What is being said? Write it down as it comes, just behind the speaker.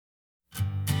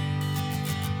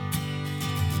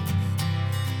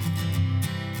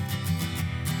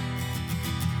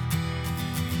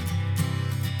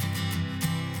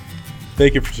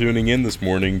Thank you for tuning in this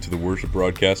morning to the worship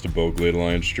broadcast of Belle Glade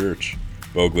Alliance Church.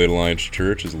 Belle Glade Alliance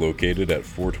Church is located at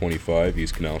 425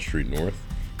 East Canal Street North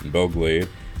in Belle Glade,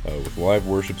 with live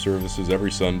worship services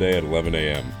every Sunday at 11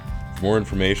 a.m. For more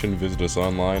information, visit us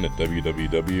online at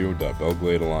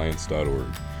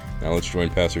www.belgladealliance.org. Now let's join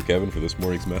Pastor Kevin for this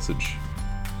morning's message.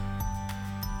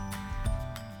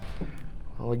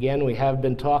 Well, again, we have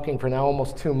been talking for now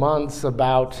almost 2 months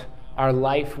about our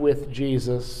life with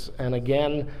Jesus, and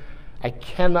again, I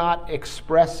cannot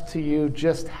express to you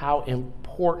just how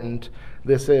important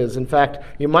this is. In fact,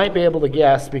 you might be able to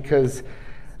guess because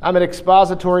I'm an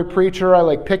expository preacher. I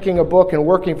like picking a book and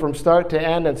working from start to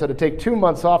end, and so to take 2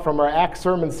 months off from our Acts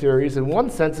sermon series in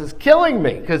one sense is killing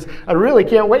me because I really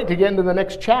can't wait to get into the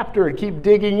next chapter and keep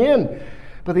digging in.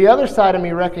 But the other side of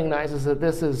me recognizes that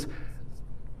this is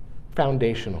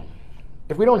foundational.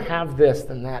 If we don't have this,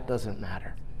 then that doesn't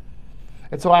matter.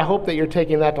 And so I hope that you're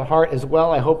taking that to heart as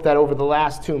well. I hope that over the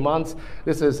last 2 months,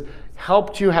 this has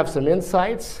helped you have some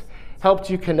insights, helped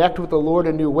you connect with the Lord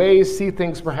in new ways, see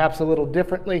things perhaps a little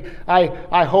differently.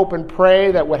 I hope and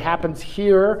pray that what happens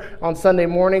here on Sunday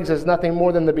mornings is nothing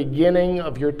more than the beginning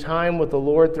of your time with the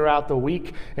Lord throughout the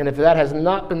week. And if that has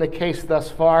not been the case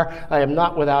thus far, I am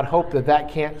not without hope that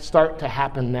that can't start to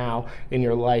happen now in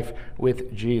your life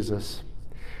with Jesus.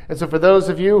 And so for those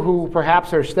of you who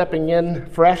perhaps are stepping in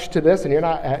fresh to this and you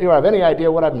don't have any idea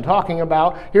what I've been talking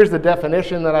about, here's the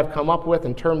definition that I've come up with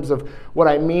in terms of what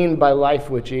I mean by life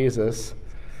with Jesus.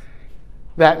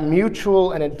 That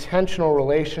mutual and intentional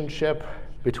relationship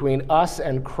between us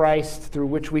and Christ through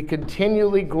which we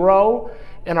continually grow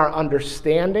in our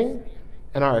understanding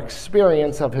and our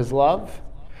experience of His love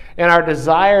and our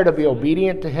desire to be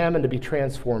obedient to Him and to be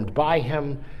transformed by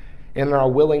Him and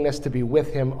our willingness to be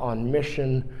with Him on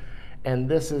mission. And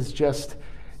this is just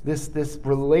this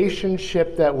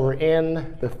relationship that we're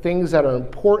in, the things that are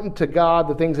important to God,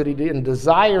 the things that He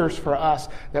desires for us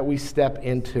that we step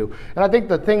into. And I think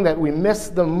the thing that we miss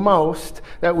the most,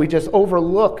 that we just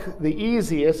overlook the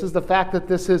easiest, is the fact that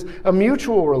this is a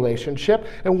mutual relationship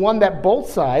and one that both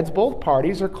sides, both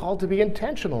parties are called to be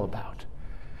intentional about.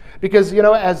 Because,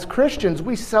 as Christians,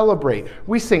 we celebrate,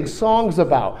 we sing songs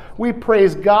about, we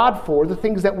praise God for the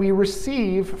things that we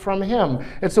receive from Him.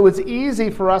 And so it's easy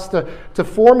for us to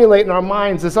formulate in our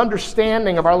minds this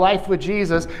understanding of our life with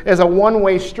Jesus as a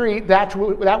one-way street, that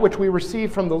which we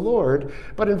receive from the Lord.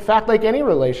 But in fact, like any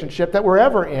relationship that we're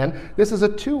ever in, this is a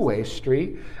two-way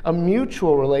street, a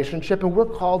mutual relationship, and we're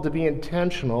called to be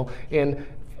intentional in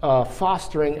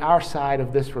fostering our side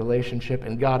of this relationship,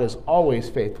 and God is always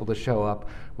faithful to show up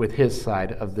with His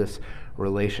side of this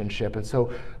relationship. And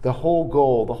so the whole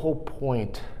goal, the whole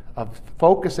point of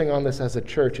focusing on this as a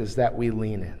church is that we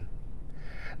lean in,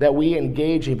 that we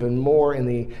engage even more in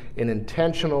an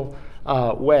intentional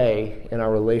way in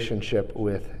our relationship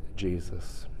with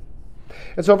Jesus.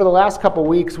 And so over the last couple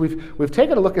weeks, we've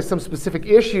taken a look at some specific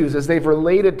issues as they've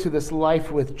related to this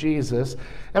life with Jesus.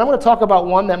 And I want to talk about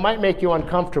one that might make you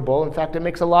uncomfortable. In fact, it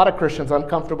makes a lot of Christians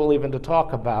uncomfortable even to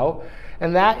talk about.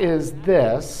 And that is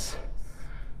this: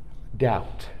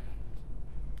 doubt.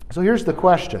 So here's the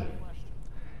question.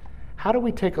 How do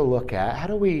we take a look at, how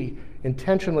do we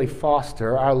intentionally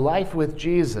foster our life with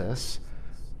Jesus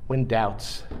when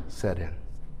doubts set in?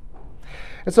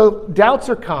 And so doubts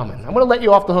are common. I'm going to let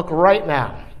you off the hook right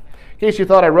now. In case you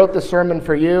thought I wrote this sermon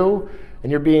for you,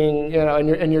 and you're being,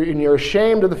 and you're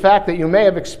ashamed of the fact that you may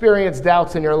have experienced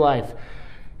doubts in your life.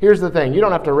 Here's the thing: you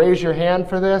don't have to raise your hand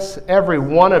for this. Every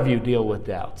one of you deal with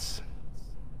doubts,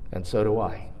 and so do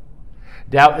I.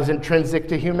 Doubt is intrinsic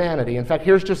to humanity. In fact,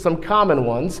 here's just some common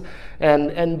ones,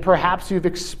 and perhaps you've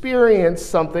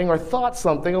experienced something or thought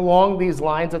something along these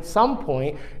lines at some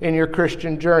point in your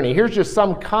Christian journey. Here's just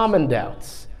some common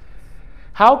doubts.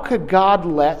 How could God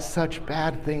let such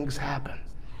bad things happen?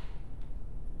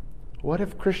 What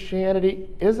if Christianity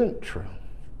isn't true?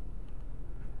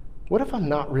 What if I'm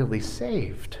not really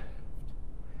saved?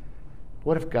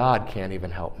 What if God can't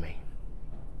even help me?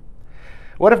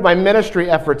 What if my ministry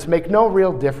efforts make no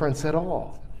real difference at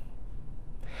all?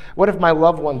 What if my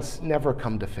loved ones never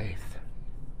come to faith?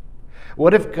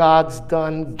 What if God's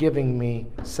done giving me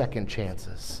second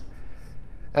chances?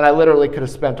 And I literally could have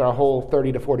spent our whole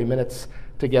 30 to 40 minutes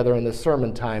together in this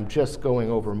sermon time just going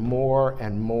over more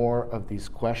and more of these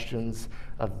questions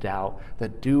of doubt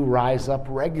that do rise up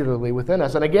regularly within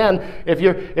us. And again, if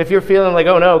you're feeling like,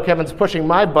 oh no, Kevin's pushing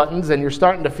my buttons, and you're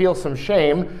starting to feel some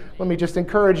shame, let me just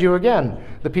encourage you again.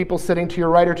 The people sitting to your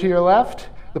right or to your left,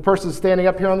 the person standing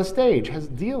up here on the stage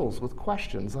deals with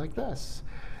questions like this.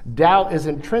 Doubt is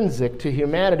intrinsic to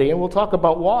humanity, and we'll talk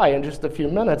about why in just a few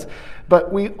minutes.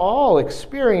 But we all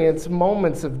experience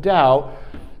moments of doubt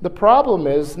The problem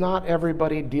is not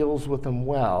everybody deals with them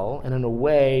well and in a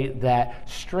way that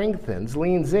strengthens,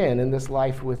 leans in this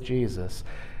life with Jesus.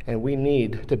 And we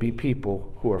need to be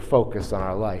people who are focused on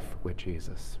our life with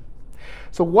Jesus.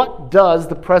 So what does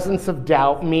the presence of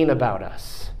doubt mean about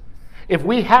us? If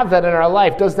we have that in our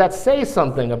life, does that say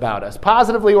something about us,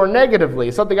 positively or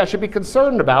negatively, something I should be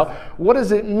concerned about? What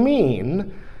does it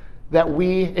mean that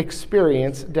we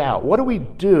experience doubt? What do we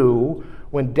do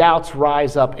when doubts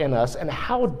rise up in us, and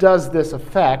how does this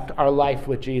affect our life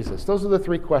with Jesus? Those are the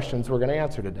three questions we're going to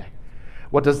answer today.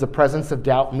 What does the presence of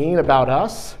doubt mean about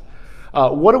us?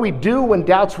 What do we do when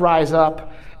doubts rise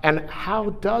up? And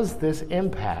how does this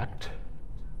impact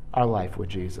our life with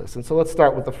Jesus? And so let's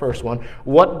start with the first one.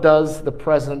 What does the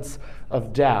presence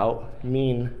of doubt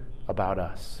mean about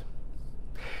us?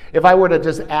 If I were to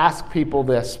just ask people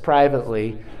this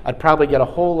privately, I'd probably get a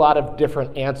whole lot of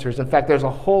different answers. In fact, there's a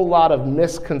whole lot of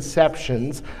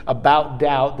misconceptions about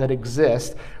doubt that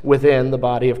exist within the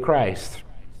body of Christ.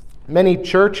 Many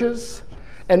churches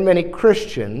and many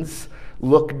Christians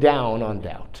look down on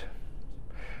doubt.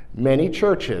 Many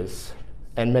churches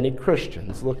and many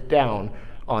Christians look down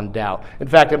on doubt. In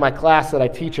fact, in my class that I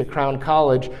teach at Crown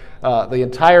College, the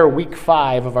entire week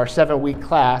 5 of our 7-week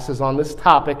class is on this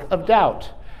topic of doubt.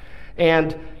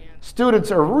 And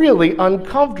students are really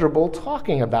uncomfortable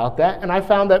talking about that, and I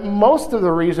found that most of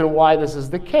the reason why this is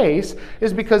the case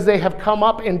is because they have come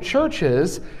up in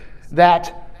churches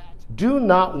that do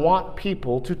not want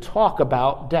people to talk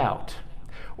about doubt,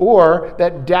 or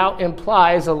that doubt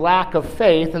implies a lack of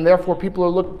faith, and therefore people are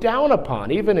looked down upon,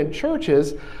 even in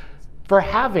churches, for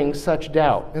having such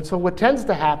doubt. And so what tends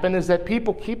to happen is that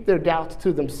people keep their doubts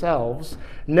to themselves,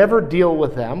 never deal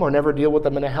with them, or never deal with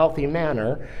them in a healthy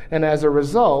manner, and as a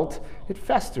result, it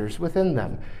festers within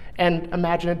them. And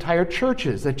imagine entire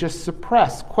churches that just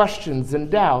suppress questions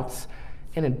and doubts,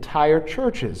 and entire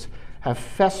churches have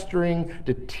festering,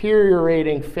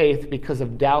 deteriorating faith because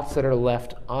of doubts that are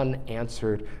left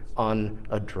unanswered,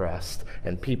 unaddressed,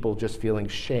 and people just feeling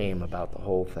shame about the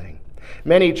whole thing.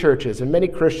 Many churches and many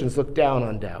Christians look down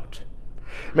on doubt.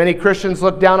 Many Christians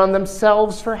look down on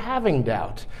themselves for having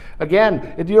doubt.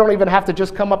 Again, you don't even have to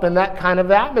just come up in that kind of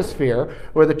atmosphere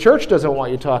where the church doesn't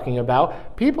want you talking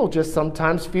about. People just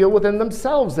sometimes feel within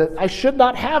themselves that I should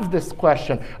not have this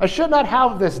question. I should not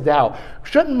have this doubt.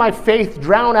 Shouldn't my faith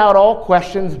drown out all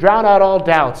questions, drown out all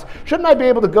doubts? Shouldn't I be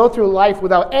able to go through life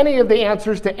without any of the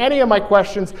answers to any of my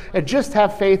questions and just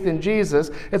have faith in Jesus?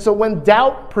 And so when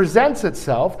doubt presents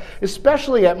itself,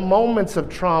 especially at moments of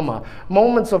trauma,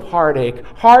 moments of heartache,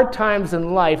 hard times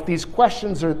in life, these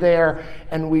questions are there,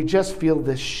 and we just feel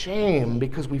this shame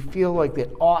because we feel like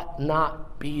it ought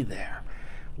not be there.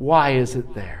 Why is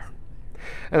it there?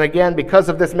 And again, because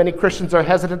of this, many Christians are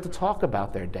hesitant to talk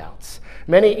about their doubts.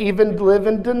 Many even live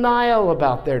in denial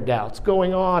about their doubts,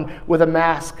 going on with a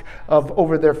mask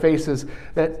over their faces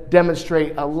that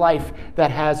demonstrate a life that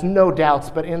has no doubts,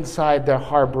 but inside they're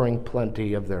harboring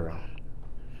plenty of their own.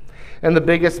 And the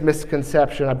biggest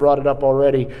misconception, I brought it up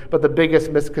already, but the biggest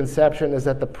misconception is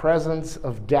that the presence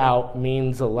of doubt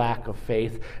means a lack of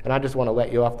faith. And I just want to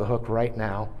let you off the hook right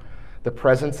now. The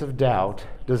presence of doubt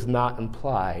does not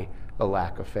imply a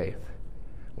lack of faith.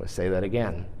 I'm going to say that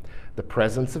again. The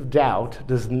presence of doubt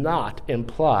does not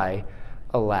imply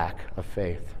a lack of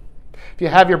faith. If you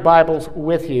have your Bibles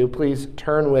with you, please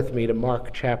turn with me to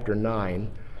Mark chapter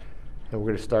 9. And we're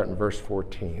going to start in verse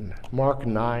 14. Mark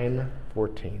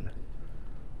 9:14.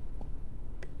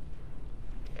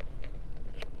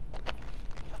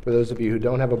 For those of you who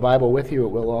don't have a Bible with you, it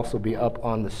will also be up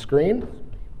on the screen.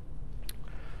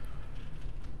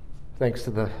 Thanks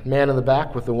to the man in the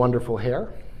back with the wonderful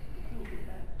hair,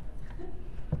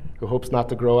 who hopes not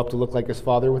to grow up to look like his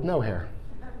father with no hair.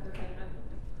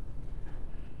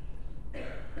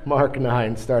 Mark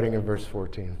 9, starting in verse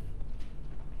 14.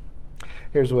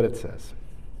 Here's what it says.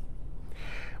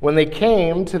 When they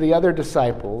came to the other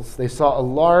disciples, they saw a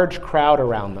large crowd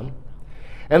around them,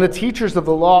 and the teachers of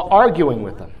the law arguing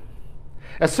with them.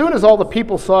 As soon as all the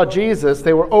people saw Jesus,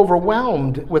 they were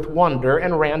overwhelmed with wonder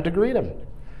and ran to greet him.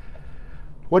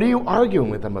 What are you arguing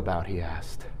with them about? He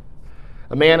asked.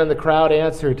 A man in the crowd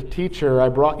answered, Teacher, I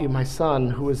brought you my son,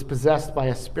 who is possessed by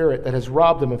a spirit that has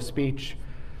robbed him of speech.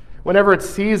 Whenever it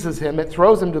seizes him, it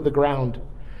throws him to the ground.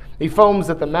 He foams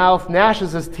at the mouth,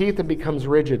 gnashes his teeth, and becomes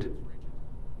rigid.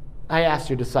 I asked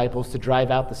your disciples to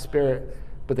drive out the spirit,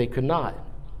 but they could not.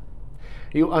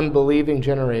 You unbelieving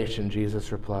generation,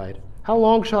 Jesus replied. How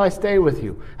long shall I stay with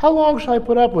you? How long shall I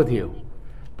put up with you?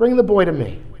 Bring the boy to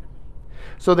me.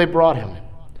 So they brought him.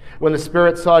 When the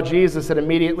spirit saw Jesus, it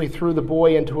immediately threw the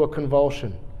boy into a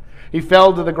convulsion. He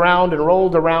fell to the ground and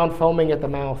rolled around, foaming at the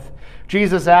mouth.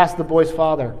 Jesus asked the boy's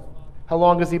father, "How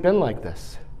long has he been like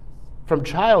this?" "From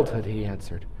childhood," he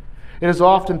answered. "It has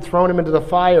often thrown him into the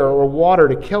fire or water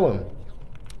to kill him.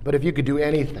 But if you could do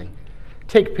anything,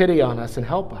 take pity on us and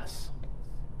help us."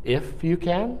 "If you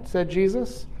can," said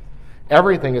Jesus,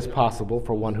 "everything is possible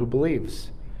for one who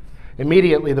believes."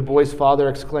 Immediately the boy's father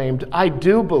exclaimed, "I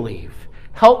do believe.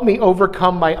 Help me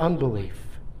overcome my unbelief."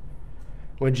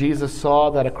 When Jesus saw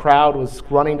that a crowd was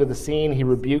running to the scene, he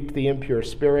rebuked the impure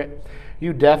spirit.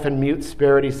 "You deaf and mute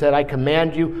spirit," he said, "I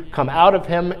command you, come out of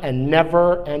him and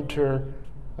never enter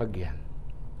again."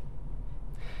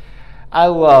 I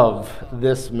love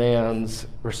this man's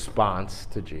response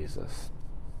to Jesus,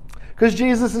 because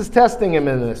Jesus is testing him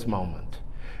in this moment.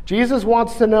 Jesus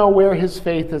wants to know where his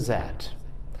faith is at.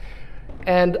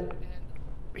 And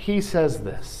he says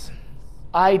this,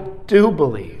 "I do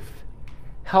believe.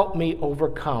 Help me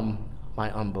overcome my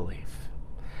unbelief."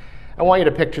 I want you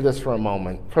to picture this for a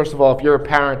moment. First of all, if you're a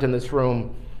parent in this room,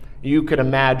 you could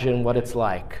imagine what it's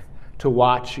like to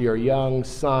watch your young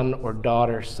son or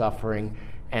daughter suffering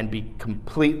and be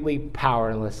completely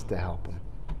powerless to help them.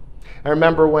 I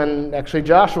remember when actually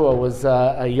Joshua was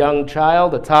a young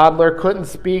child, a toddler, couldn't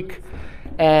speak,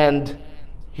 and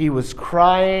he was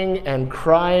crying and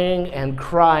crying and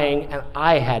crying, and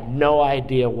I had no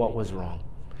idea what was wrong.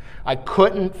 I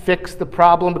couldn't fix the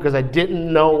problem because I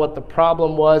didn't know what the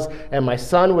problem was, and my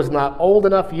son was not old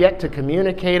enough yet to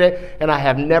communicate it, and I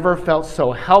have never felt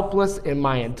so helpless in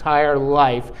my entire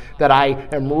life that I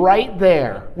am right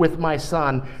there with my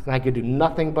son, and I could do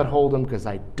nothing but hold him because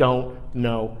I don't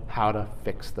know how to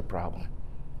fix the problem.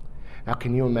 Now,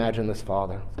 can you imagine this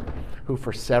father who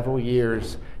for several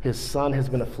years his son has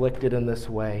been afflicted in this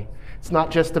way? It's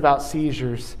not just about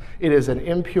seizures. It is an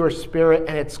impure spirit,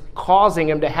 and it's causing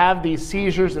him to have these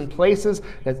seizures in places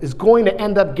that is going to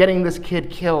end up getting this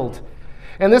kid killed.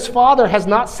 And this father has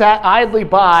not sat idly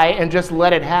by and just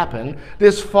let it happen.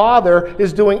 This father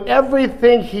is doing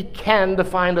everything he can to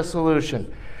find a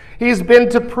solution. He's been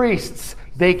to priests.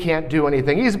 They can't do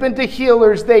anything. He's been to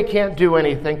healers. They can't do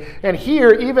anything. And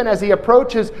here, even as he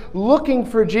approaches looking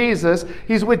for Jesus,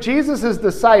 he's with Jesus'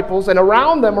 disciples, and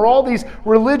around them are all these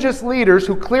religious leaders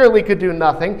who clearly could do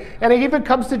nothing. And he even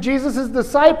comes to Jesus'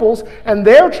 disciples, and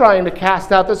they're trying to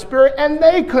cast out the spirit, and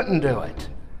they couldn't do it.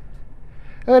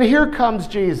 And then here comes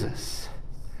Jesus,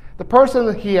 the person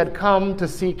that he had come to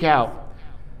seek out.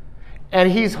 And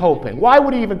he's hoping. Why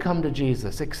would he even come to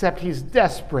Jesus? Except he's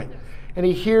desperate. And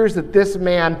he hears that this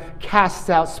man casts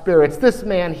out spirits. This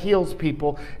man heals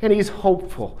people. And he's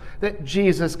hopeful that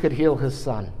Jesus could heal his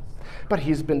son. But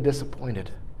he's been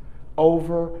disappointed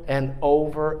over and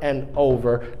over and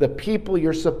over. The people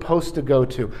you're supposed to go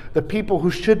to, the people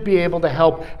who should be able to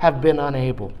help, have been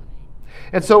unable.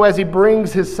 And so as he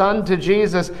brings his son to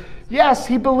Jesus, yes,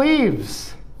 he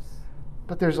believes.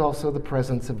 But there's also the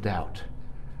presence of doubt.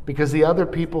 Because the other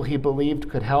people he believed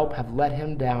could help have let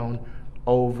him down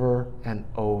over and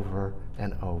over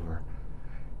and over.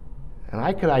 And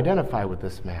I could identify with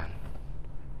this man.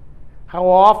 How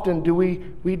often do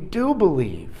we do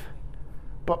believe,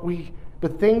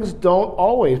 but things don't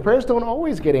always, prayers don't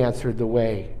always get answered the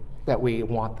way that we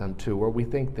want them to or we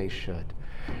think they should.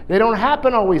 They don't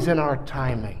happen always in our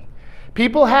timing.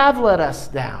 People have let us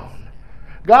down.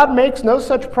 God makes no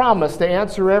such promise to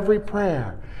answer every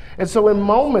prayer. And so in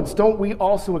moments, don't we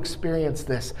also experience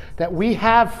this, that we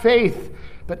have faith,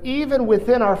 but even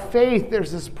within our faith,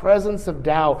 there's this presence of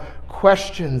doubt,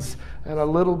 questions, and a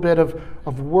little bit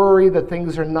of worry that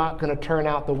things are not going to turn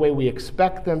out the way we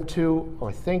expect them to,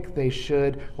 or think they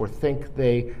should, or think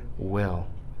they will.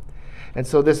 And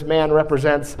so this man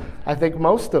represents, I think,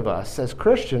 most of us as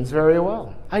Christians very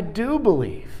well. I do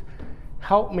believe.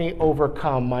 Help me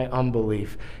overcome my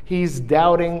unbelief. He's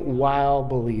doubting while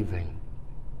believing.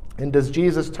 And does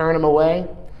Jesus turn him away?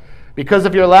 Because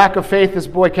of your lack of faith, this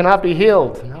boy cannot be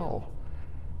healed. No,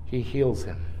 he heals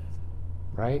him,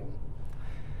 right?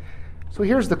 So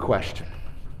here's the question.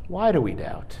 Why do we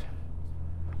doubt?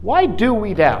 Why do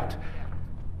we doubt?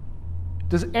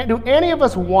 Do any of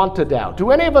us want to doubt?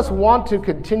 Do any of us want to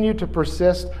continue to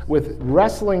persist with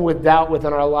wrestling with doubt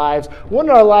within our lives? Wouldn't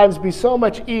our lives be so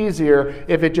much easier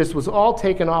if it just was all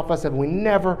taken off us and we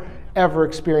never, ever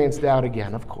experienced doubt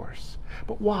again? Of course.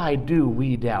 But why do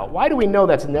we doubt? Why do we know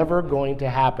that's never going to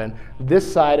happen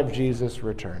this side of Jesus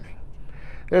returning?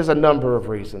 There's a number of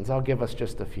reasons. I'll give us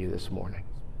just a few this morning.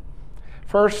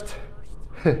 First,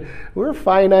 we're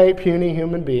finite, puny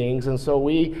human beings, and so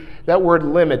that word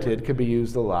limited could be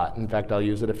used a lot. In fact, I'll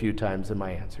use it a few times in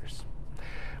my answers.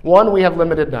 One, we have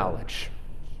limited knowledge.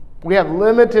 We have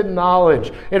limited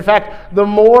knowledge. In fact, the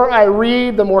more I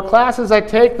read, the more classes I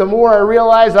take, the more I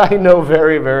realize I know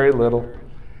very, very little.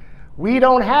 We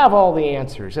don't have all the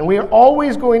answers, and we are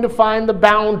always going to find the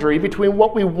boundary between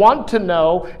what we want to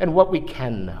know and what we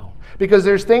can know, because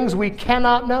there's things we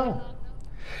cannot know.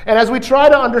 And as we try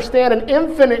to understand an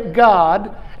infinite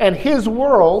God and His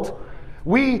world,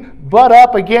 we butt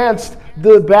up against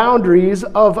the boundaries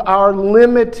of our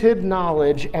limited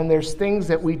knowledge, and there's things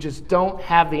that we just don't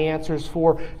have the answers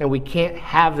for, and we can't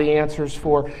have the answers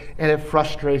for, and it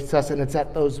frustrates us, and it's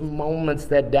at those moments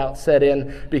that doubt set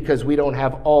in because we don't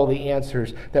have all the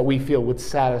answers that we feel would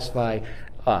satisfy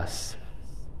us.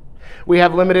 We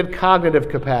have limited cognitive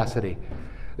capacity.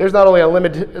 There's not only a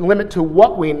limit to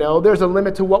what we know, there's a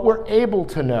limit to what we're able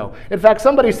to know. In fact,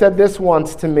 somebody said this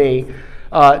once to me.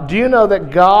 Do you know that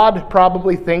God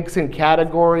probably thinks in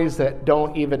categories that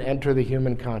don't even enter the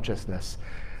human consciousness?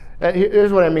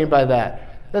 Here's what I mean by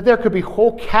that. That there could be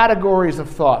whole categories of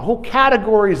thought, whole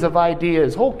categories of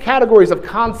ideas, whole categories of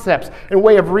concepts and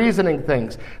way of reasoning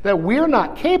things that we're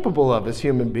not capable of as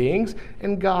human beings,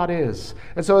 and God is.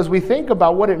 And so as we think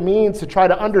about what it means to try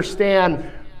to understand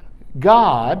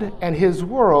God and His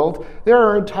world, there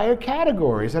are entire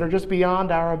categories that are just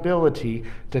beyond our ability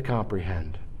to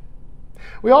comprehend.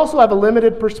 We also have a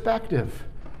limited perspective.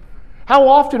 How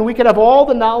often we could have all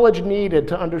the knowledge needed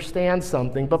to understand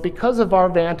something, but because of our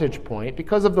vantage point,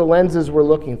 because of the lenses we're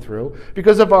looking through,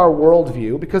 because of our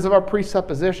worldview, because of our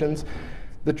presuppositions,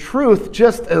 the truth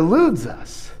just eludes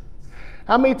us.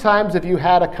 How many times have you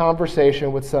had a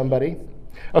conversation with somebody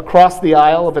across the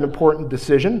aisle of an important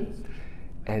decision,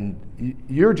 and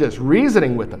you're just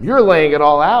reasoning with them? You're laying it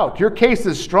all out. Your case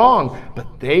is strong,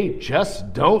 but they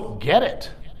just don't get it.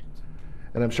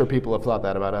 And I'm sure people have thought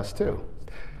that about us too.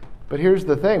 But here's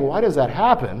the thing. Why does that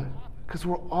happen? Because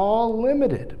we're all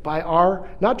limited by our,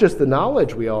 not just the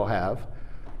knowledge we all have,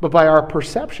 but by our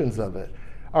perceptions of it,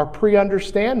 our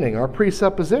pre-understanding, our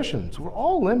presuppositions. We're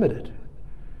all limited.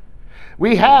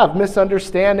 We have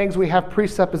misunderstandings, we have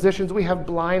presuppositions, we have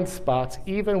blind spots,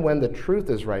 even when the truth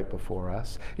is right before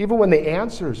us, even when the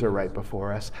answers are right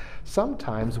before us.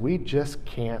 Sometimes we just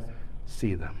can't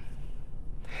see them.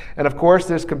 And of course,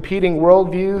 there's competing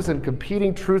worldviews and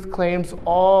competing truth claims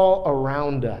all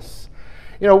around us.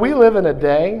 You know, we live in a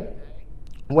day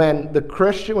when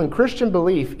Christian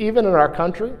belief, even in our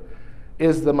country,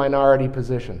 is the minority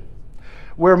position.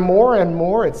 Where more and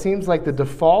more it seems like the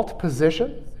default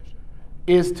position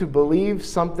is to believe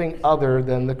something other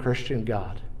than the Christian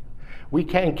God. We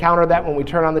can encounter that when we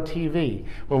turn on the TV,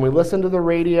 when we listen to the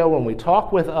radio, when we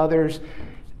talk with others.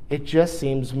 It just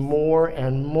seems more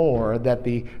and more that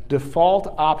the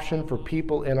default option for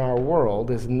people in our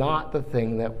world is not the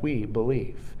thing that we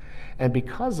believe. And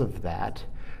because of that,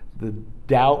 the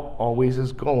doubt always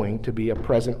is going to be a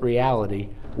present reality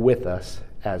with us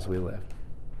as we live.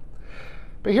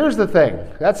 But here's the thing.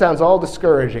 That sounds all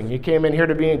discouraging. You came in here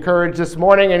to be encouraged this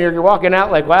morning, and you're walking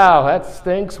out like, wow, that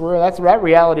stinks. That's that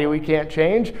reality we can't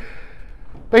change.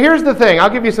 But here's the thing. I'll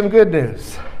give you some good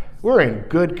news. We're in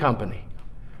good company.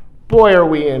 Boy, are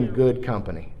we in good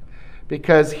company.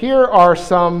 Because here are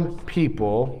some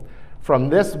people from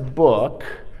this book,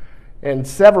 and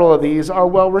several of these are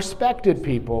well-respected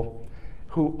people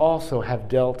who also have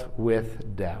dealt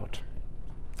with doubt.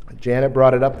 Janet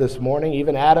brought it up this morning.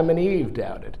 Even Adam and Eve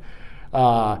doubted.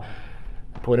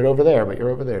 Put it over there, but you're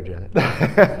over there, Janet.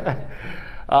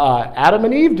 Adam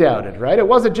and Eve doubted, right? It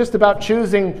wasn't just about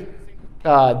choosing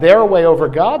their way over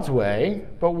God's way,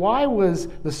 but why was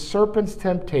the serpent's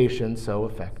temptation so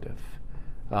effective?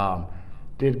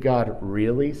 Did God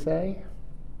really say,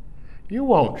 "You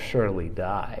won't surely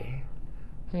die"?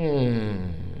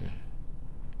 Then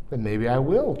maybe I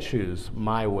will choose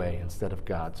my way instead of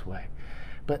God's way.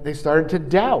 But they started to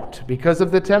doubt because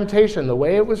of the temptation, the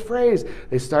way it was phrased.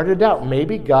 They started to doubt.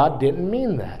 Maybe God didn't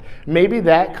mean that. Maybe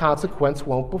that consequence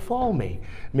won't befall me.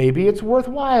 Maybe it's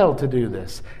worthwhile to do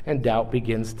this. And doubt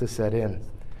begins to set in.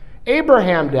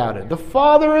 Abraham doubted. The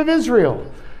father of Israel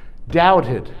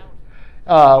doubted.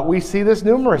 We see this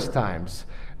numerous times.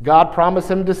 God promised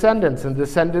him descendants, and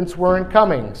descendants weren't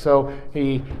coming. So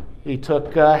he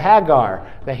took Hagar,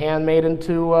 the handmaiden,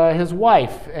 to his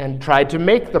wife and tried to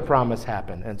make the promise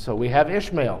happen. And so we have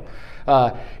Ishmael.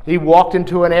 He walked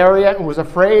into an area and was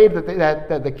afraid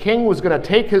that the king was going to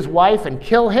take his wife and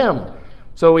kill him.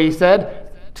 So he said,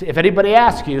 if anybody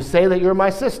asks you, say that you're my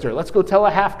sister. Let's go tell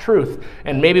a half-truth,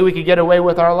 and maybe we could get away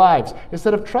with our lives.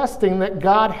 Instead of trusting that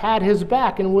God had his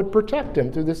back and would protect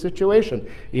him through this situation.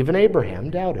 Even Abraham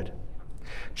doubted.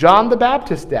 John the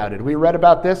Baptist doubted. We read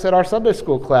about this at our Sunday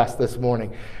school class this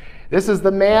morning. This is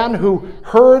the man who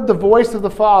heard the voice of the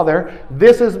Father.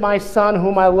 This is my Son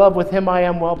whom I love. With him I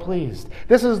am well pleased.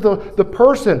 This is the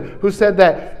person who said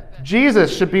that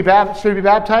Jesus should be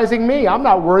baptizing me. I'm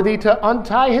not worthy to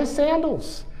untie his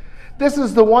sandals. This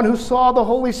is the one who saw the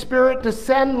Holy Spirit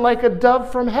descend like a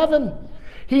dove from heaven.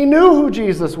 He knew who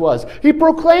Jesus was. He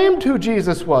proclaimed who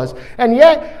Jesus was. And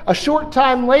yet, a short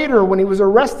time later, when he was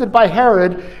arrested by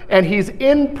Herod and he's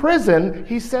in prison,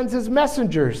 he sends his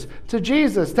messengers to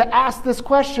Jesus to ask this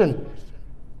question: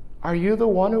 are you the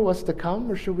one who was to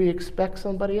come, or should we expect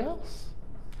somebody else?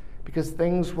 Because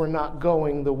things were not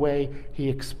going the way he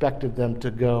expected them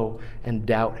to go, and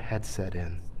doubt had set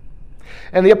in.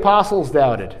 And the apostles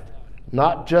doubted.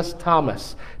 Not just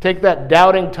Thomas. Take that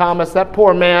doubting Thomas, that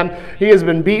poor man. He has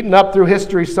been beaten up through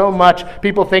history so much.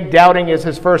 People think doubting is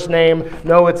his first name.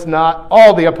 No, it's not.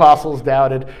 All the apostles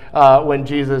doubted when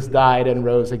Jesus died and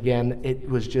rose again. It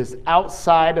was just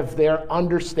outside of their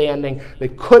understanding. They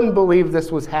couldn't believe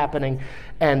this was happening,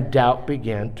 and doubt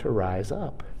began to rise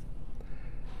up.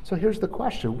 So here's the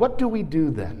question. What do we do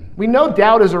then? We know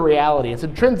doubt is a reality. It's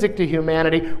intrinsic to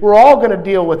humanity. We're all going to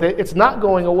deal with it. It's not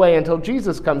going away until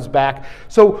Jesus comes back.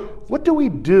 So what do we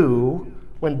do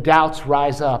when doubts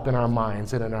rise up in our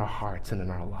minds and in our hearts and in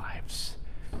our lives?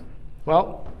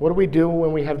 Well, what do we do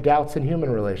when we have doubts in human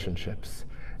relationships?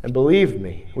 And believe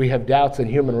me, we have doubts in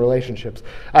human relationships.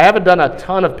 I haven't done a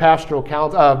ton of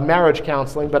marriage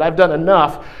counseling, but I've done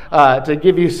enough to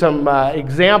give you some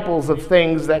examples of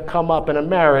things that come up in a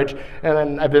marriage.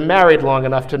 And I've been married long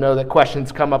enough to know that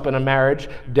questions come up in a marriage,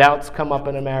 doubts come up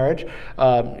in a marriage.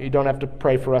 You don't have to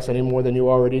pray for us any more than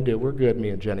you already do. We're good, me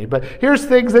and Jenny. But here's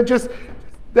things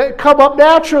that come up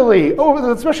naturally,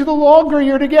 especially the longer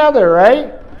you're together,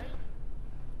 right?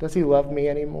 Does he love me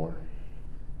anymore?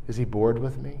 Is he bored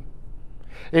with me?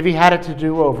 If he had it to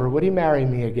do over, would he marry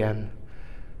me again?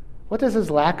 What does his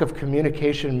lack of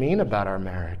communication mean about our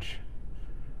marriage?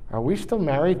 Are we still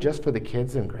married just for the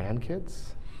kids and grandkids?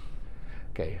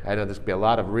 Okay, I know there's going to be a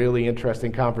lot of really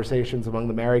interesting conversations among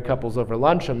the married couples over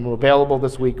lunch. I'm available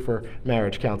this week for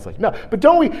marriage counseling. No, but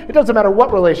it doesn't matter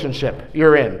what relationship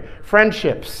you're in.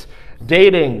 Friendships,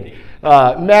 dating,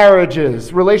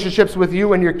 marriages, relationships with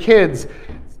you and your kids.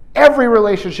 Every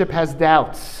relationship has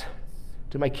doubts.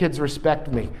 Do my kids respect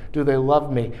me? Do they love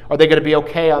me? Are they going to be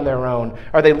okay on their own?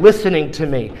 Are they listening to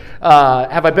me?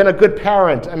 Have I been a good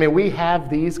parent? I mean, we have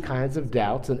these kinds of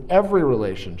doubts in every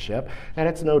relationship, and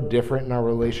it's no different in our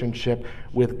relationship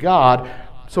with God.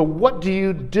 So what do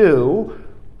you do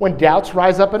when doubts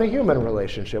rise up in a human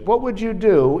relationship? What would you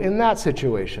do in that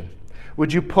situation?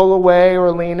 Would you pull away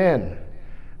or lean in?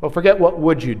 Well, forget what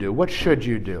would you do. What should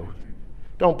you do?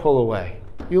 Don't pull away.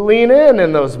 You lean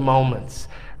in those moments,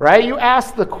 right? You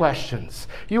ask the questions.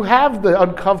 You have the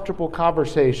uncomfortable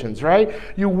conversations, right?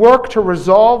 You work to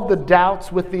resolve the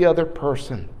doubts with the other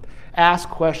person. Ask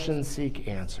questions, seek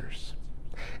answers.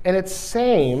 And it's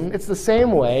the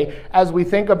same way as we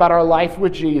think about our life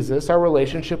with Jesus, our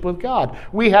relationship with God.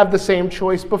 We have the same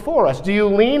choice before us. Do you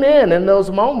lean in those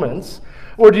moments,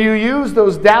 or do you use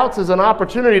those doubts as an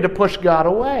opportunity to push God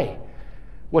away?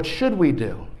 What should we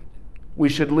do? We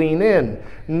should lean in,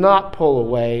 not pull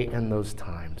away in those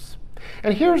times.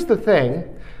 And here's the thing.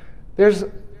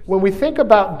 When we think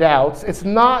about doubts,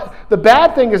 the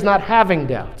bad thing is not having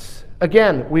doubts.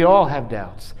 Again, we all have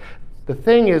doubts. The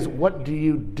thing is, what do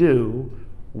you do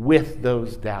with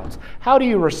those doubts? How do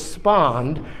you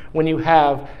respond when you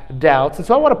have doubts? And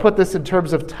so I want to put this in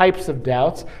terms of types of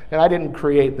doubts. And I didn't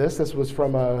create this. This was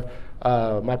from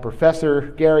my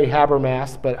professor, Gary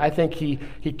Habermas, but I think he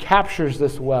captures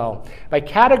this well by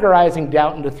categorizing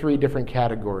doubt into 3 different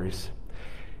categories: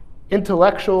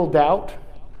 intellectual doubt,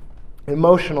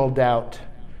 emotional doubt,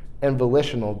 and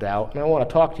volitional doubt. And I want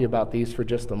to talk to you about these for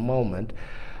just a moment.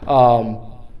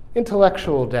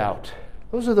 Intellectual doubt.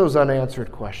 Those are those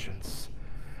unanswered questions.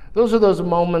 Those are those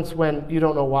moments when you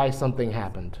don't know why something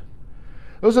happened.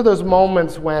 Those are those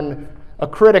moments when a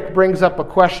critic brings up a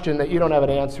question that you don't have an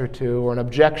answer to, or an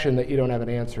objection that you don't have an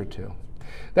answer to.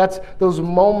 That's those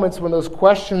moments when those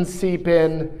questions seep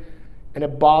in and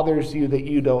it bothers you that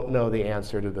you don't know the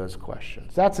answer to those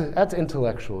questions. That's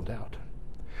intellectual doubt.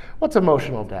 What's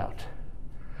emotional doubt?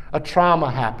 A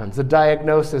trauma happens, a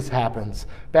diagnosis happens,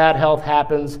 bad health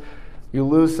happens, you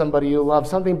lose somebody you love,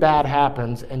 something bad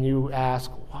happens, and you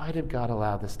ask, why did God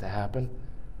allow this to happen?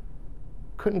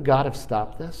 Couldn't God have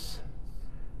stopped this?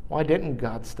 Why didn't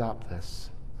God stop this?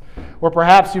 Or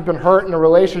perhaps you've been hurt in a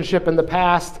relationship in the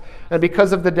past, and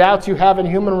because of the doubts you have in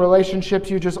human relationships,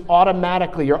 your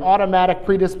automatic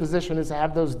predisposition is to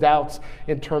have those doubts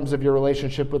in terms of your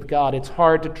relationship with God. It's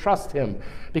hard to trust Him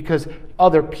because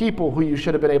other people who you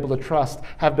should have been able to trust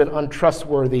have been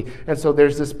untrustworthy, and so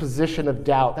there's this position of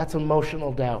doubt. That's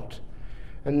emotional doubt.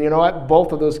 And you know what?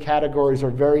 Both of those categories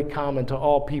are very common to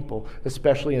all people,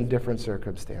 especially in different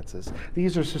circumstances.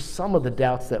 These are just some of the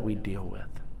doubts that we deal with.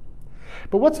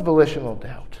 But what's volitional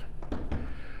doubt?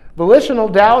 Volitional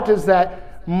doubt is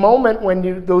that moment when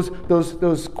you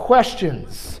those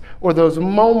questions or those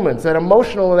moments, that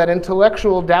emotional, that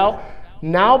intellectual doubt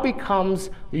now becomes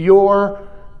your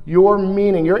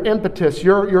meaning, your impetus,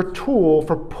 your tool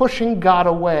for pushing God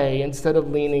away instead of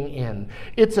leaning in.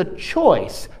 It's a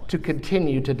choice to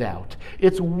continue to doubt.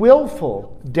 It's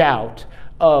willful doubt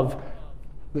of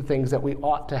the things that we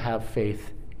ought to have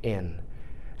faith in.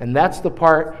 And that's the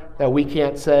part that we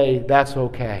can't say, that's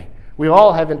okay. We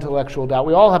all have intellectual doubt.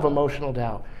 We all have emotional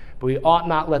doubt. But we ought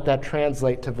not let that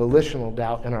translate to volitional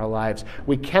doubt in our lives.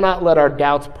 We cannot let our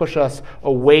doubts push us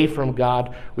away from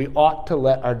God. We ought to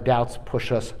let our doubts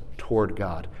push us toward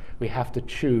God. We have to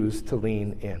choose to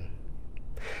lean in.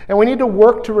 And we need to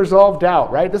work to resolve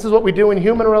doubt, right? This is what we do in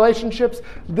human relationships.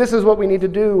 This is what we need to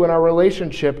do in our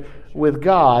relationship with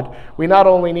God. We not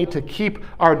only need to keep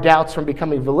our doubts from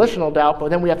becoming volitional doubt, but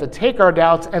then we have to take our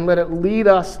doubts and let it lead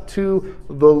us to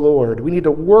the Lord. We need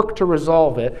to work to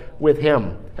resolve it with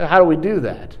Him. And how do we do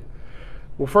that?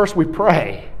 Well, first we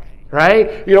pray,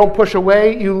 right? You don't push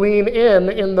away, you lean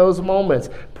in those moments.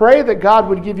 Pray that God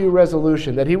would give you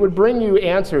resolution, that He would bring you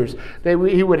answers, that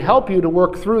He would help you to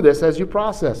work through this as you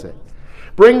process it.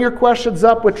 Bring your questions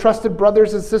up with trusted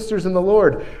brothers and sisters in the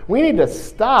Lord. We need to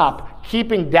stop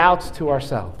keeping doubts to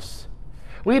ourselves.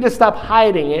 We need to stop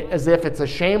hiding it as if it's a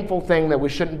shameful thing that we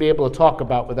shouldn't be able to talk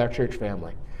about with our church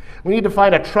family. We need to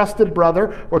find a trusted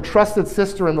brother or trusted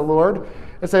sister in the Lord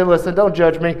and say, listen, don't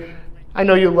judge me. I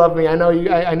know you love me. I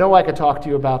know I could talk to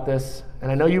you about this, and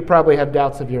I know you probably have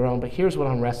doubts of your own, but here's what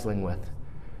I'm wrestling with.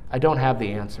 I don't have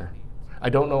the answer. I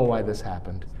don't know why this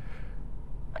happened.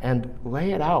 And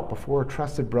lay it out before a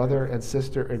trusted brother and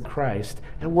sister in Christ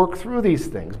and work through these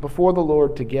things before the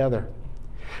Lord together.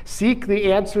 Seek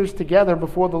the answers together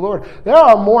before the Lord. There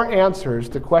are more answers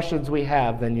to questions we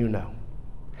have than you know.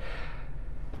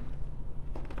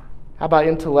 How about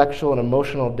intellectual and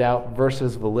emotional doubt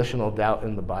versus volitional doubt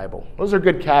in the Bible? Those are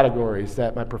good categories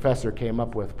that my professor came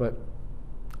up with, but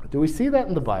do we see that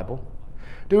in the Bible?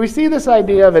 Do we see this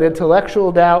idea of an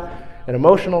intellectual doubt, an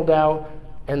emotional doubt,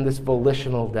 and this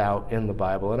volitional doubt in the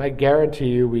Bible? And I guarantee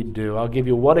you we do. I'll give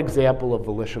you one example of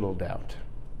volitional doubt.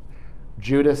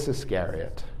 Judas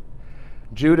Iscariot.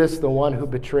 Judas, the one who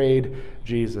betrayed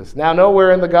Jesus. Now,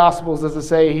 nowhere in the Gospels does it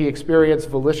say he experienced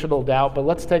volitional doubt, but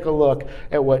let's take a look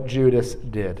at what Judas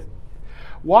did.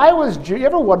 You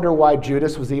ever wonder why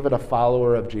Judas was even a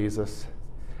follower of Jesus?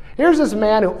 Here's this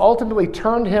man who ultimately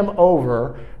turned him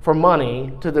over for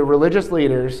money to the religious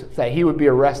leaders that he would be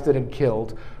arrested and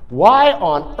killed. Why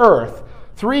on earth,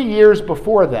 3 years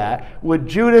before that, would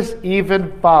Judas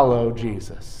even follow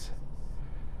Jesus?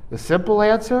 The simple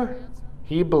answer?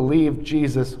 He believed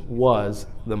Jesus was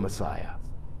the Messiah.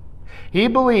 He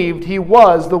believed he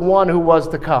was the one who was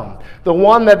to come, the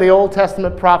one that the Old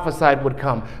Testament prophesied would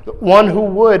come, the one who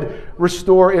would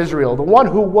restore Israel, the one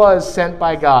who was sent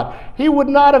by God. He would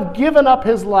not have given up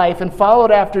his life and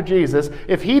followed after Jesus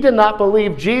if he did not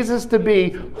believe Jesus to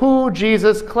be who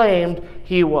Jesus claimed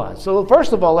he was. So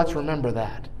first of all, let's remember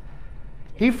that.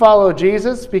 He followed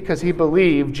Jesus because he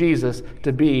believed Jesus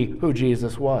to be who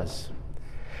Jesus was.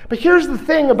 But here's the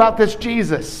thing about this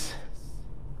Jesus.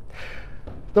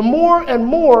 The more and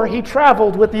more he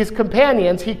traveled with these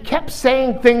companions, he kept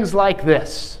saying things like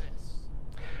this.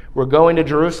 We're going to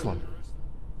Jerusalem.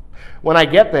 When I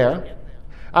get there,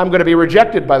 I'm going to be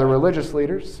rejected by the religious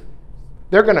leaders.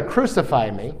 They're going to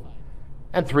crucify me.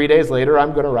 And 3 days later,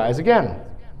 I'm going to rise again.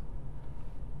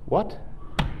 What?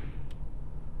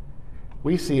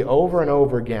 We see over and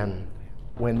over again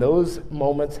when those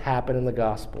moments happen in the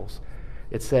Gospels,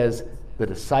 it says the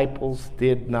disciples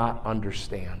did not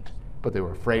understand, but they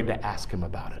were afraid to ask him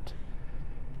about it.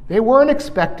 They weren't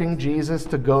expecting Jesus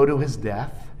to go to his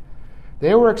death.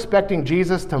 They were expecting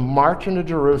Jesus to march into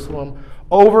Jerusalem,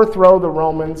 overthrow the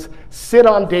Romans, sit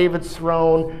on David's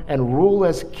throne, and rule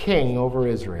as king over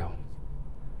Israel.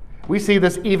 We see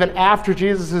this even after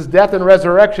Jesus' death and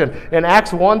resurrection. In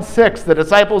Acts 1:6, the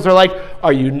disciples are like,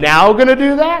 are you now going to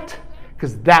do that?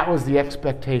 Because that was the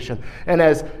expectation. And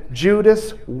as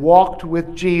Judas walked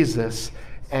with Jesus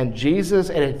And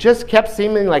it just kept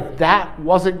seeming like that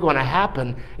wasn't going to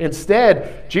happen.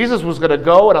 Instead, Jesus was going to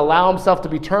go and allow himself to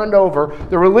be turned over.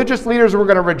 The religious leaders were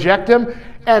going to reject him,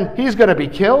 and he's going to be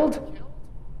killed.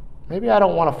 Maybe I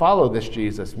don't want to follow this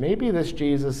Jesus. Maybe this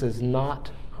Jesus is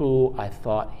not who I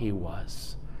thought he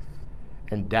was.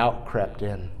 And doubt crept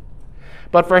in.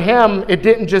 But for him, it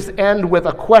didn't just end with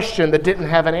a question that didn't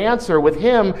have an answer. With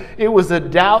him, it was a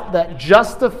doubt that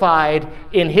justified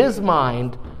in his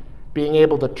mind being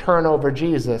able to turn over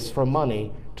Jesus for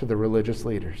money to the religious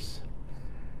leaders.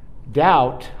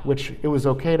 Doubt, which it was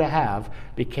okay to have,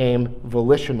 became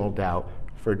volitional doubt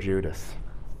for Judas.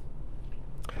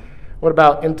 What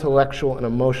about intellectual and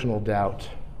emotional doubt?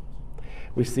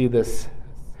 We see this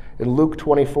in Luke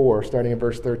 24, starting in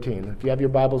verse 13. If you have your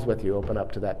Bibles with you, open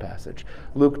up to that passage.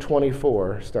 Luke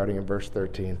 24, starting in verse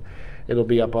 13. It'll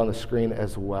be up on the screen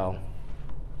as well.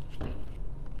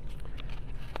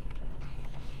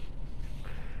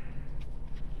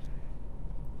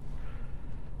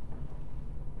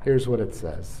 Here's what it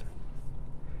says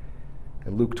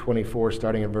in Luke 24,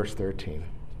 starting in verse 13.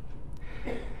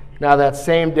 Now that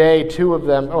same day, two of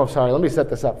them... Oh, sorry, let me set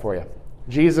this up for you.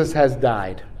 Jesus has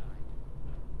died.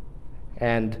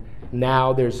 And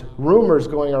now there's rumors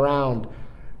going around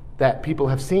that people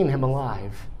have seen him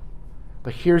alive.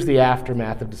 But here's the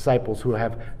aftermath of disciples who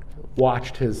have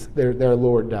watched their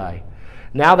Lord die.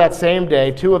 Now that same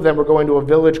day, two of them were going to a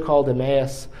village called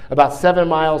Emmaus, about 7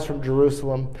 miles from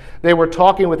Jerusalem. They were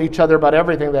talking with each other about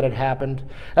everything that had happened.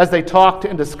 As they talked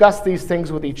and discussed these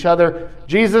things with each other,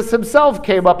 Jesus himself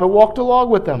came up and walked along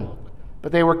with them,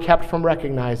 but they were kept from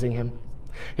recognizing him.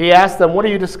 He asked them, "What are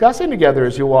you discussing together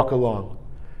as you walk along?"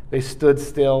 They stood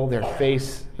still, their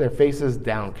faces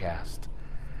downcast.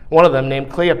 One of them, named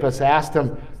Cleopas, asked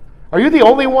him, "Are you the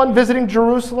only one visiting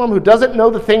Jerusalem who doesn't know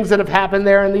the things that have happened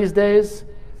there in these days?"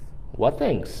 "What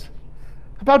things?"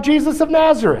 "About Jesus of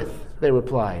Nazareth," they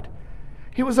replied.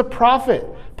 "He was a prophet,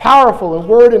 powerful in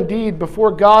word and deed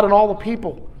before God and all the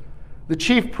people. The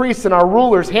chief priests and our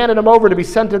rulers handed him over to be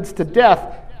sentenced to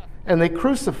death, and they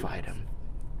crucified him.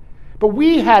 But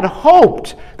we had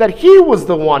hoped that he was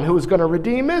the one who was going to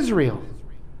redeem Israel.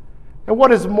 And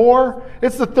what is more,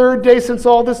 it's the third day since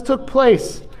all this took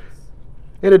place.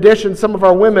 In addition, some of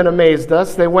our women amazed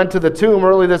us. They went to the tomb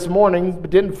early this morning but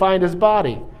didn't find his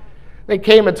body. They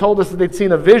came and told us that they'd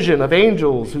seen a vision of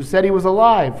angels who said he was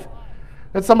alive.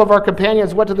 Then some of our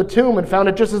companions went to the tomb and found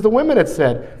it just as the women had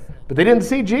said, but they didn't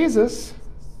see Jesus."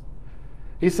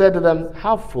 He said to them,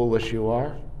 "How foolish you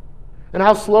are, and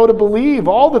how slow to believe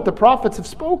all that the prophets have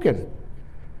spoken.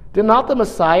 Did not the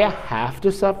Messiah have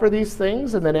to suffer these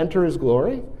things and then enter his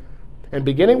glory?" And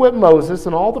beginning with Moses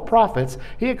and all the prophets,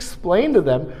 he explained to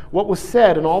them what was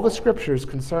said in all the scriptures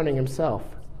concerning himself.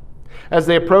 As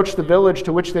they approached the village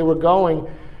to which they were going,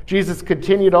 Jesus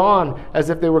continued on as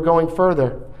if they were going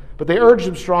further. But they urged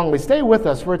him strongly, "Stay with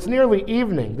us, for it's nearly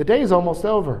evening. The day is almost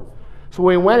over." So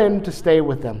he went in to stay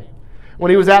with them.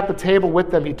 When he was at the table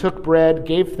with them, he took bread,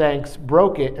 gave thanks,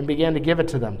 broke it, and began to give it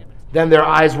to them. Then their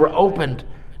eyes were opened,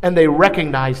 and they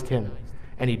recognized him,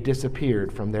 and he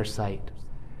disappeared from their sight.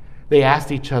 They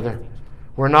asked each other,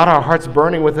 "Were not our hearts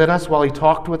burning within us while he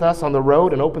talked with us on the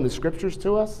road and opened the scriptures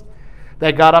to us?"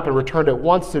 They got up and returned at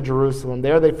once to Jerusalem.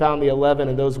 There they found the 11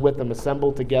 and those with them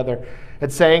assembled together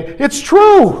and saying, "It's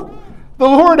true! The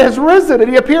Lord has risen, and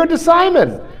he appeared to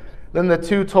Simon." Then the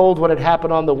two told what had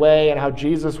happened on the way and how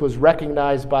Jesus was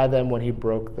recognized by them when he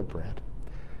broke the bread.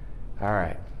 All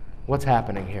right, what's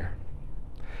happening here?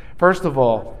 First of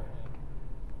all,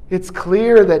 it's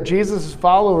clear that Jesus'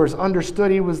 followers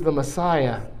understood he was the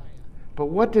Messiah. But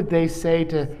what did they say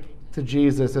to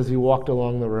Jesus as he walked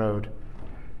along the road?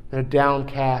 They're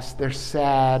downcast. They're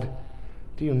sad.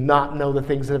 Do you not know the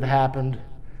things that have happened?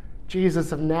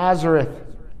 Jesus of Nazareth,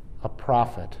 a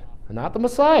prophet. And not the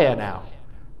Messiah now,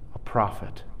 a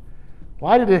prophet.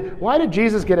 Why did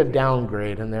Jesus get a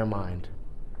downgrade in their mind?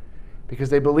 Because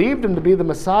they believed him to be the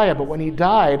Messiah, but when he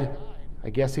died, I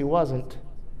guess he wasn't.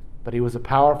 But he was a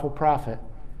powerful prophet.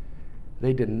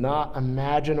 They did not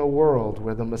imagine a world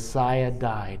where the Messiah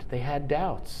died. They had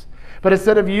doubts. But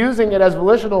instead of using it as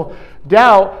volitional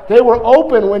doubt, they were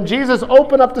open when Jesus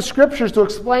opened up the scriptures to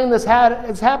explain this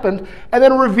has happened and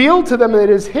then revealed to them that it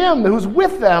is him who's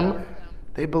with them.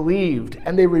 They believed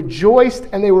and they rejoiced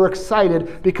and they were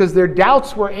excited because their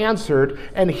doubts were answered.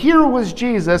 And here was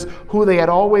Jesus who they had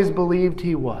always believed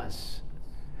he was.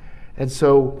 And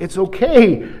so it's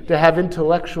okay to have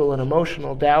intellectual and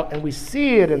emotional doubt, and we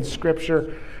see it in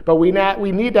Scripture, but we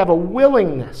need to have a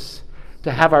willingness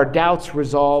to have our doubts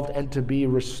resolved and to be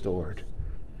restored,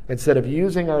 instead of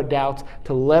using our doubts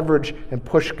to leverage and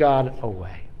push God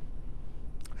away.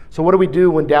 So what do we do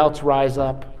when doubts rise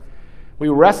up? We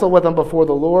wrestle with them before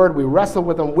the Lord. We wrestle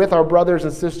with them with our brothers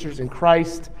and sisters in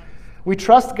Christ. We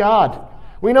trust God.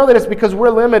 We know that it's because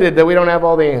we're limited that we don't have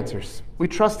all the answers. We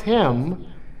trust Him,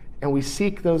 and we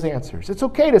seek those answers. It's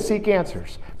okay to seek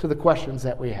answers to the questions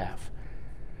that we have,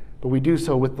 but we do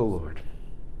so with the Lord.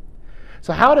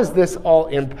 So how does this all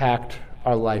impact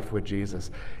our life with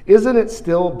Jesus? Isn't it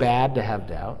still bad to have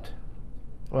doubt?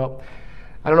 Well,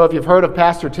 I don't know if you've heard of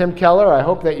Pastor Tim Keller. I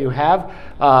hope that you have.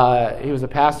 He was a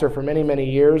pastor for many, many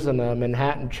years in the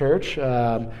Manhattan church.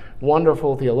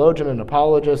 Wonderful theologian and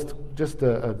apologist, just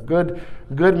a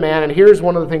good man. And here's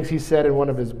one of the things he said in one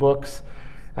of his books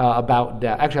about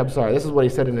doubt. Actually, I'm sorry. This is what he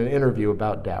said in an interview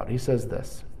about doubt. He says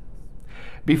this: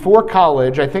 "Before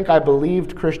college, I think I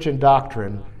believed Christian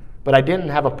doctrine, but I didn't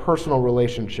have a personal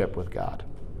relationship with God.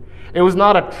 It was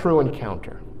not a true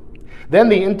encounter. Then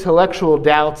the intellectual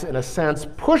doubts, in a sense,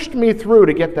 pushed me through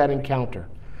to get that encounter.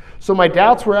 So my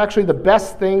doubts were actually the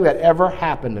best thing that ever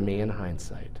happened to me in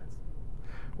hindsight."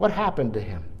 What happened to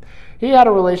him? He had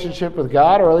a relationship with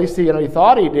God, or at least he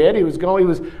thought he did. He was going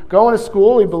to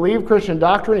school. He believed Christian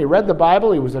doctrine. He read the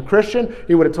Bible. He was a Christian.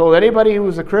 He would have told anybody he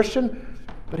was a Christian.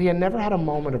 But he had never had a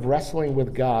moment of wrestling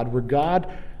with God where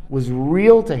God was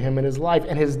real to him in his life,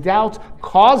 and his doubts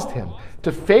caused him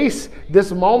to face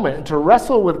this moment and to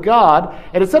wrestle with God.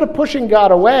 And instead of pushing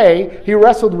God away, he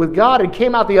wrestled with God and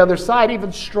came out the other side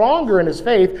even stronger in his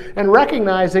faith and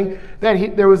recognizing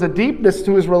that there was a deepness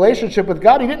to his relationship with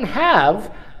God he didn't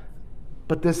have,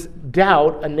 but this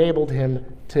doubt enabled him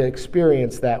to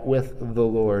experience that with the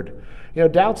Lord.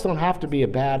 Doubts don't have to be a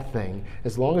bad thing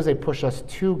as long as they push us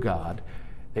to God.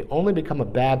 They only become a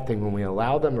bad thing when we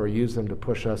allow them or use them to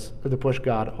push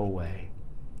God away.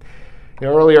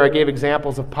 Earlier I gave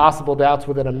examples of possible doubts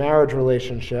within a marriage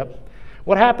relationship.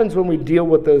 What happens when we deal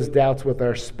with those doubts with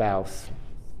our spouse?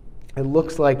 It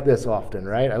looks like this often,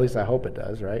 right? At least I hope it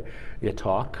does, right? You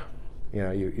talk,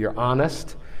 you're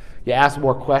honest. You ask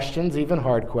more questions, even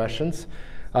hard questions.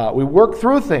 We work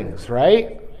through things,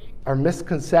 right? Our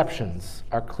misconceptions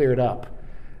are cleared up.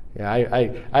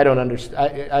 I don't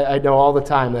understand. I know all the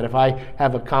time that if I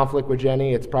have a conflict with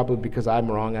Jenny, it's probably because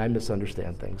I'm wrong. I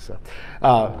misunderstand things. So,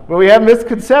 but we have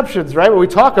misconceptions, right? When we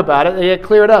talk about it, they get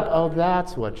cleared up. Oh,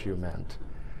 that's what you meant.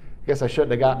 I guess I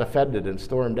shouldn't have gotten offended and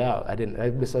stormed out. I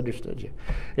misunderstood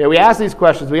you. We ask these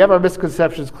questions. We have our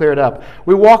misconceptions cleared up.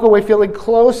 We walk away feeling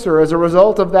closer as a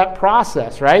result of that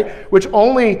process, right? Which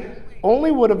only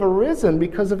would have arisen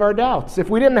because of our doubts. If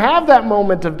we didn't have that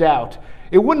moment of doubt,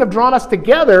 it wouldn't have drawn us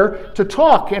together to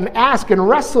talk and ask and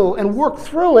wrestle and work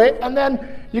through it, and then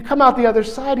you come out the other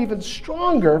side even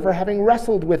stronger for having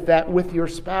wrestled with that with your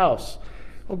spouse.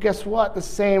 Well, guess what? The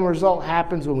same result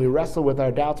happens when we wrestle with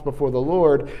our doubts before the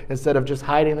Lord instead of just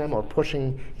hiding them or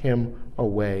pushing Him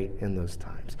away in those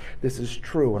times. This is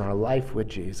true in our life with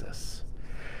Jesus.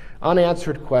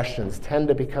 Unanswered questions tend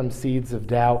to become seeds of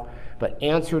doubt, but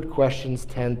answered questions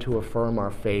tend to affirm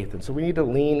our faith. And so we need to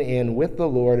lean in with the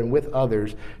Lord and with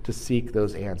others to seek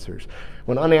those answers.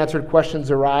 When unanswered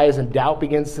questions arise and doubt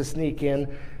begins to sneak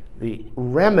in, the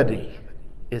remedy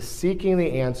is seeking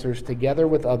the answers together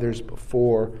with others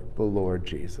before the Lord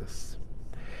Jesus.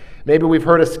 Maybe we've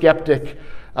heard a skeptic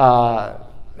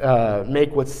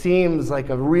make what seems like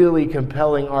a really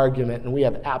compelling argument, and we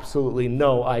have absolutely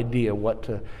no idea what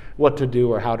to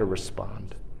do or how to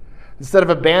respond. Instead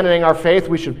of abandoning our faith,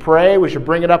 we should pray. We should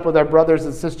bring it up with our brothers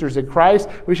and sisters in Christ.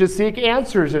 We should seek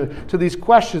answers to these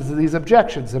questions and these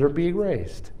objections that are being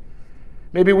raised.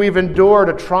 Maybe we've endured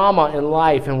a trauma in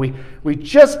life and we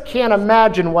just can't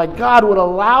imagine why God would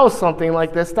allow something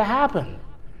like this to happen.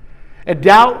 And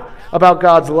doubt about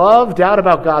God's love, doubt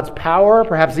about God's power,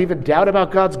 perhaps even doubt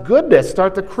about God's goodness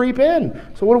start to creep in.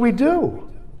 So what do?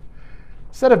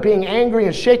 Instead of being angry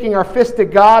and shaking our fist at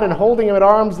God and holding Him at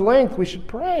arm's length, we should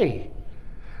pray.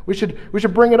 We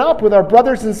should bring it up with our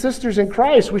brothers and sisters in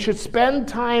Christ. We should spend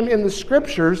time in the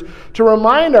Scriptures to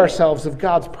remind ourselves of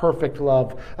God's perfect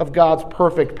love, of God's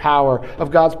perfect power,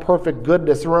 of God's perfect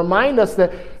goodness, and remind us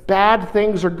that bad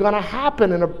things are going to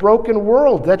happen in a broken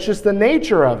world. That's just the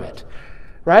nature of it,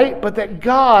 right? But that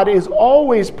God is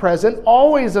always present,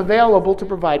 always available to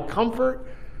provide comfort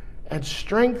and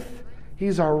strength.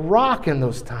 He's our rock in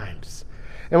those times.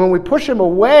 And when we push Him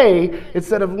away,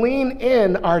 instead of lean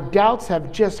in, our doubts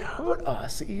have just hurt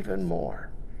us even more,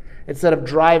 instead of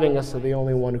driving us to the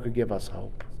only one who could give us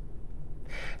hope.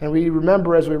 And we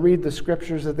remember as we read the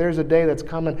Scriptures that there's a day that's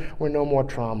coming where no more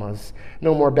traumas,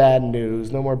 no more bad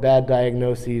news, no more bad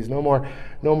diagnoses, no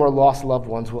more lost loved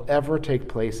ones will ever take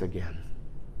place again.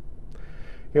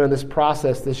 In this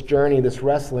process, this journey, this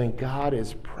wrestling, God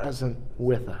is present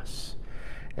with us.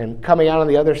 And coming out on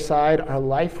the other side, our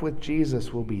life with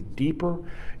Jesus will be deeper,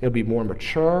 it'll be more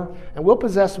mature, and we'll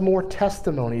possess more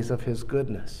testimonies of his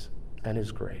goodness and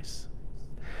his grace.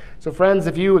 So friends,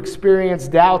 if you experience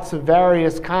doubts of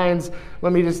various kinds,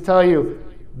 let me just tell you,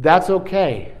 that's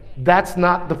okay. That's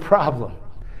not the problem.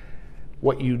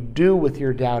 What you do with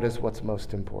your doubt is what's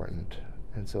most important.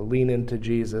 And so lean into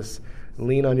Jesus,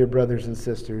 lean on your brothers and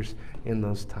sisters in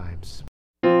those times.